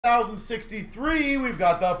2063, we've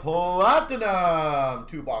got the Platinum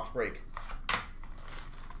 2-box break.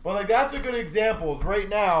 Well, like, that's a good example. Right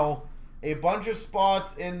now, a bunch of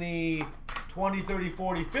spots in the $20, $30,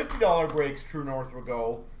 $40, $50 breaks True North will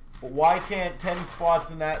go. But why can't 10 spots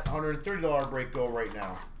in that $130 break go right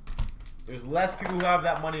now? There's less people who have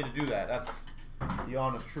that money to do that. That's the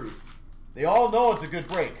honest truth. They all know it's a good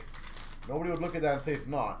break. Nobody would look at that and say it's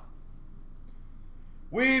not.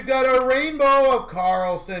 We've got a rainbow of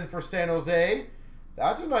Carlson for San Jose.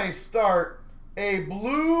 That's a nice start. A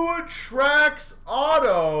blue tracks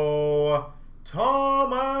auto,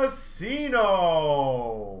 Tomasino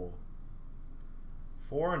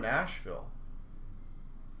for Nashville.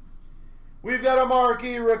 We've got a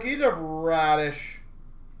marquee rookies of Radish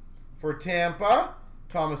for Tampa,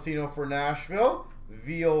 Tomasino for Nashville,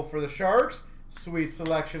 Veal for the Sharks, sweet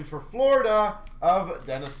selections for Florida of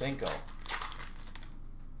Denisenko.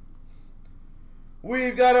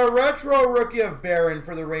 We've got a retro rookie of Barron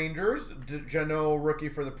for the Rangers, Janot rookie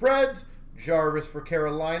for the Preds, Jarvis for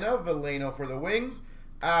Carolina, Veleno for the Wings,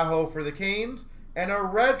 Aho for the Canes, and a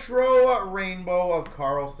retro rainbow of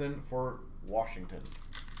Carlson for Washington.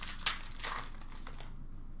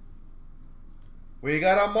 We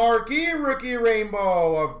got a marquee rookie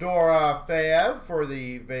rainbow of Dora Fayev for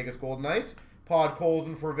the Vegas Golden Knights,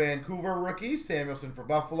 Podkolzin for Vancouver rookie, Samuelson for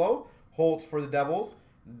Buffalo, Holtz for the Devils,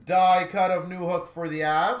 die cut of Newhook for the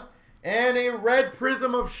Avs, and a red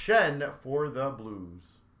prism of Shen for the Blues.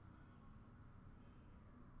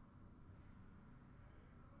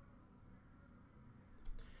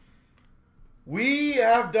 We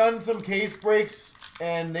have done some case breaks,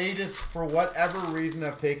 and they just, for whatever reason,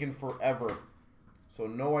 have taken forever. So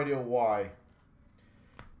no idea why.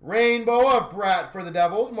 Rainbow of Bratt for the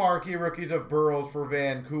Devils, marquee rookies of Burrows for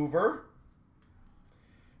Vancouver.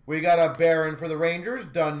 We got a Barron for the Rangers,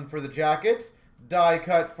 Dunn for the Jackets, die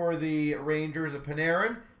cut for the Rangers of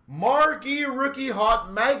Panarin, marquee rookie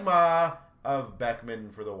hot magma of Beckman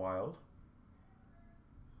for the Wild.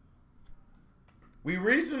 We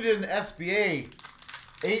recently did an SBA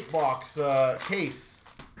 8-box case,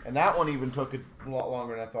 and that one even took a lot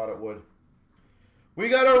longer than I thought it would. We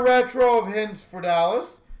got a retro of Hintz for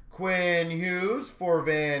Dallas, Quinn Hughes for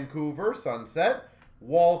Vancouver, Sunset,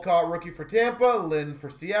 Walcott rookie for Tampa, Lynn for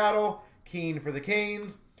Seattle, Keane for the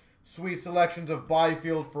Canes, sweet selections of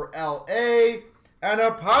Byfield for LA, and a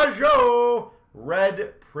Pajot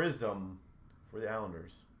red prism for the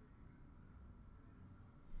Islanders.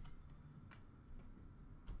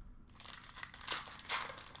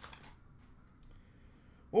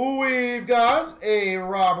 We've got a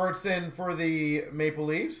Robertson for the Maple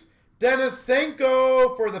Leafs,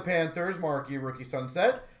 Denisenko for the Panthers, marquee rookie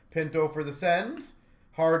Sunset, Pinto for the Sens,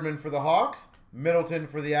 Hardman for the Hawks, Middleton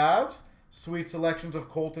for the Avs, sweet selections of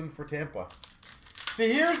Colton for Tampa.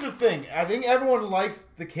 See, here's the thing. I think everyone likes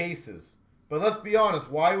the cases. But let's be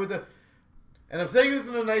honest. Why would the... And I'm saying this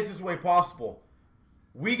in the nicest way possible.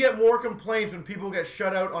 We get more complaints when people get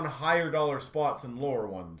shut out on higher dollar spots than lower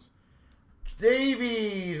ones.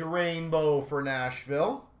 Davies rainbow for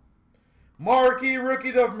Nashville. Marquee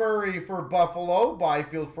rookies of Murray for Buffalo,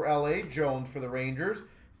 Byfield for LA, Jones for the Rangers,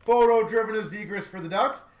 photo driven of Zegras for the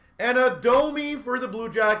Ducks, and a Domi for the Blue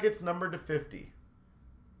Jackets, numbered to 50.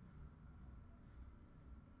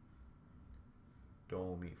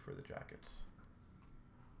 Domi for the Jackets.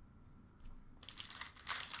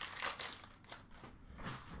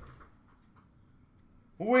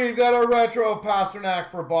 We've got a retro of Pasternak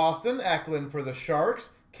for Boston, Eklund for the Sharks,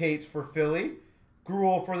 Cates for Philly,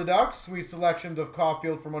 Gruel for the Ducks, sweet selections of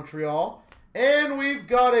Caulfield for Montreal, and we've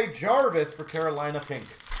got a Jarvis for Carolina Pink.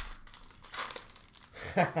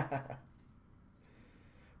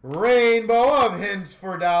 Rainbow of Hintz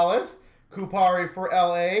for Dallas, Kupari for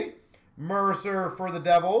LA, Mercer for the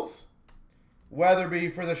Devils, Weatherby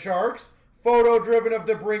for the Sharks, photo driven of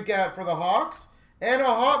DeBrincat for the Hawks, and a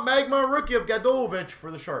hot magma rookie of Gadovich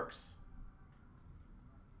for the Sharks.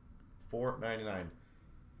 $4.99.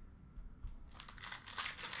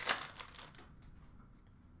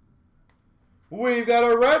 We've got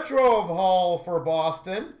a retro of Hall for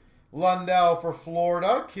Boston, Lundell for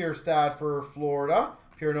Florida, Kierstad for Florida,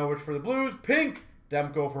 Pirnovich for the Blues, Pink,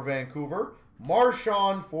 Demko for Vancouver,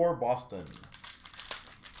 Marchand for Boston.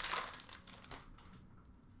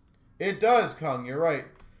 It does, Kung, you're right.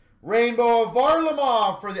 Rainbow of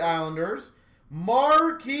Varlamov for the Islanders,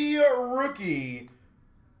 marquee rookie.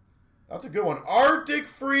 That's a good one. Arctic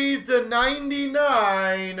Freeze to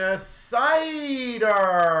 99, Cider.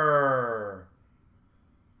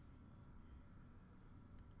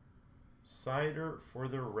 Cider for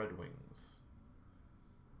the Red Wings.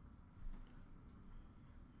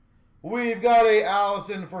 We've got a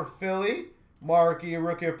Allison for Philly. Marquee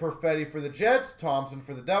rookie of Perfetti for the Jets. Thompson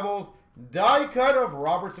for the Devils. Die cut of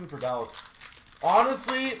Robertson for Dallas.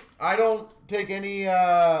 Honestly, I don't take any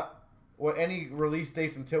any release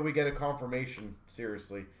dates until we get a confirmation.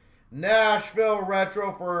 Seriously. Nashville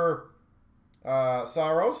retro for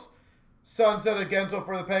Saros. Sunset Agento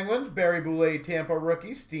for the Penguins. Barry Boulay Tampa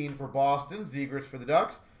rookie. Steen for Boston. Zegras for the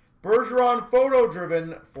Ducks. Bergeron photo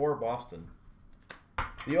driven for Boston.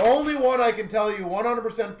 The only one I can tell you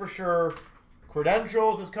 100% for sure,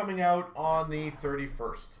 Credentials is coming out on the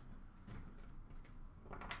 31st.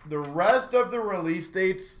 The rest of the release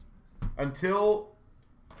dates, until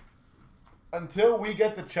we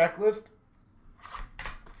get the checklist,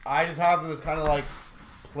 I just have them as kind of like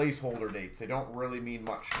placeholder dates. They don't really mean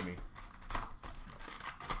much to me.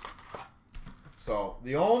 So,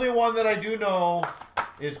 the only one that I do know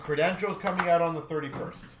is Credentials coming out on the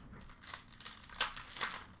 31st.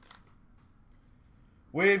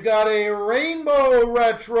 We've got a Rainbow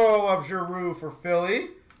Retro of Giroux for Philly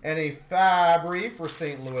and a Fabry for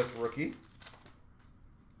St. Louis rookie.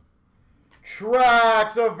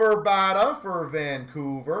 Tracks of Verbata for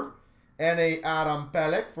Vancouver and a Adam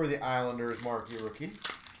Pelech for the Islanders marquee rookie.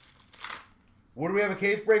 Would we have a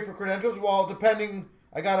case break for Credentials? Well, depending,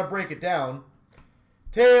 I got to break it down.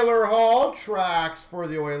 Taylor Hall, tracks for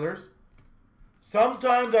the Oilers.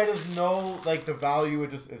 Sometimes I just know like the value,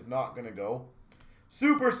 it just is not going to go.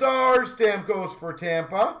 Superstars, Stamkos for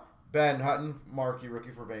Tampa. Ben Hutton, marquee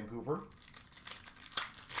rookie for Vancouver.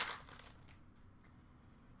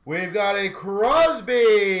 We've got a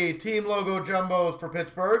Crosby, team logo jumbos for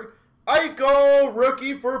Pittsburgh. Eichel,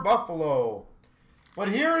 rookie for Buffalo. But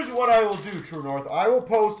here's what I will do, True North. I will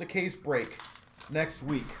post a case break next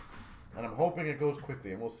week. And I'm hoping it goes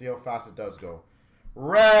quickly, and we'll see how fast it does go.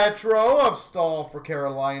 Retro of Stahl for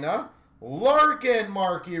Carolina. Larkin,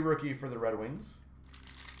 marquee rookie for the Red Wings.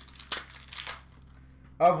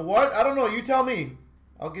 Of what? I don't know. You tell me.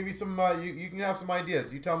 I'll give you some, you can have some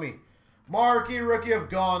ideas. You tell me. Marquee rookie of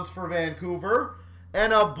Gauntz for Vancouver.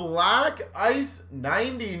 And a Black Ice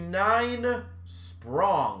 99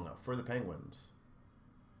 Sprong for the Penguins.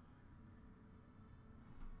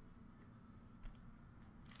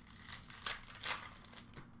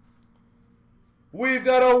 We've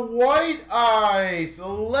got a White Ice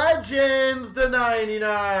Legends to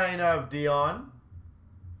 99 of Dion.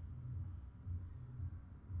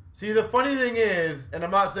 See, the funny thing is, and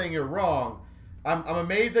I'm not saying you're wrong, I'm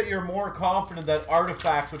amazed that you're more confident that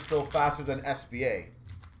Artifacts would fill faster than SBA.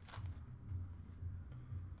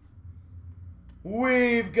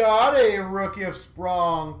 We've got a rookie of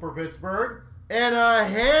Sprong for Pittsburgh. And a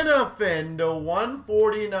Hanifin to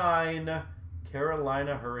 149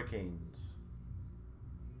 Carolina Hurricanes.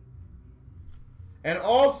 And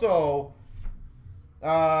also,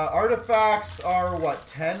 Artifacts are what,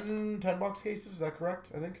 10 bucks cases? Is that correct?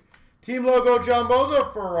 I think. Team logo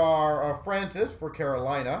jumbos for our Francis for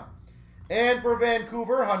Carolina. And for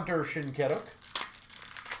Vancouver, Hunter Shinkeduk.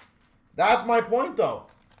 That's my point, though.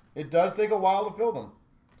 It does take a while to fill them.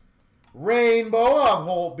 Rainbow of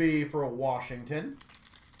Holtby for Washington.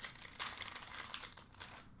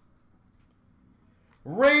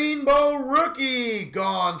 Rainbow rookie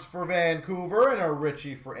Gauntz for Vancouver and a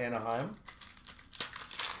Richie for Anaheim.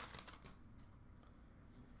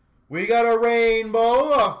 We got a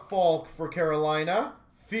rainbow of Falk for Carolina.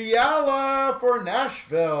 Fiala for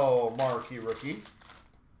Nashville, marquee rookie.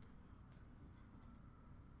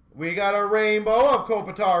 We got a rainbow of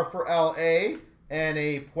Kopitar for LA and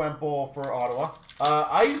a Puempo for Ottawa.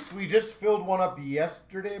 Ice, we just filled one up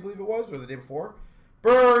yesterday, I believe it was, or the day before.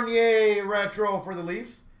 Bernier retro for the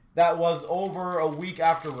Leafs. That was over a week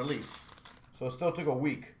after release, so it still took a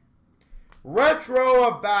week. Retro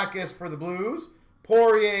of Bacchus for the Blues.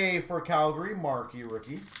 Poirier for Calgary, marquee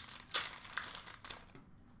rookie.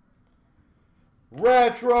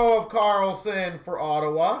 Retro of Carlson for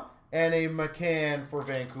Ottawa and a McCann for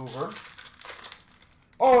Vancouver.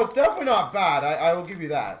 Oh, it's definitely not bad. I will give you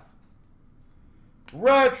that.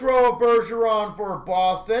 Retro of Bergeron for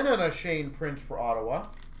Boston and a Shane Prince for Ottawa.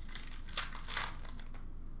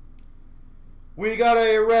 We got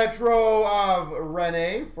a retro of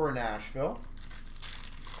Rene for Nashville.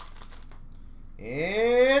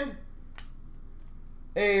 And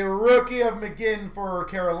a rookie of McGinn for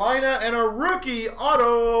Carolina and a rookie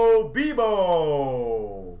auto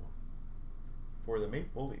Bebo for the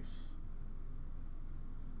Maple Leafs.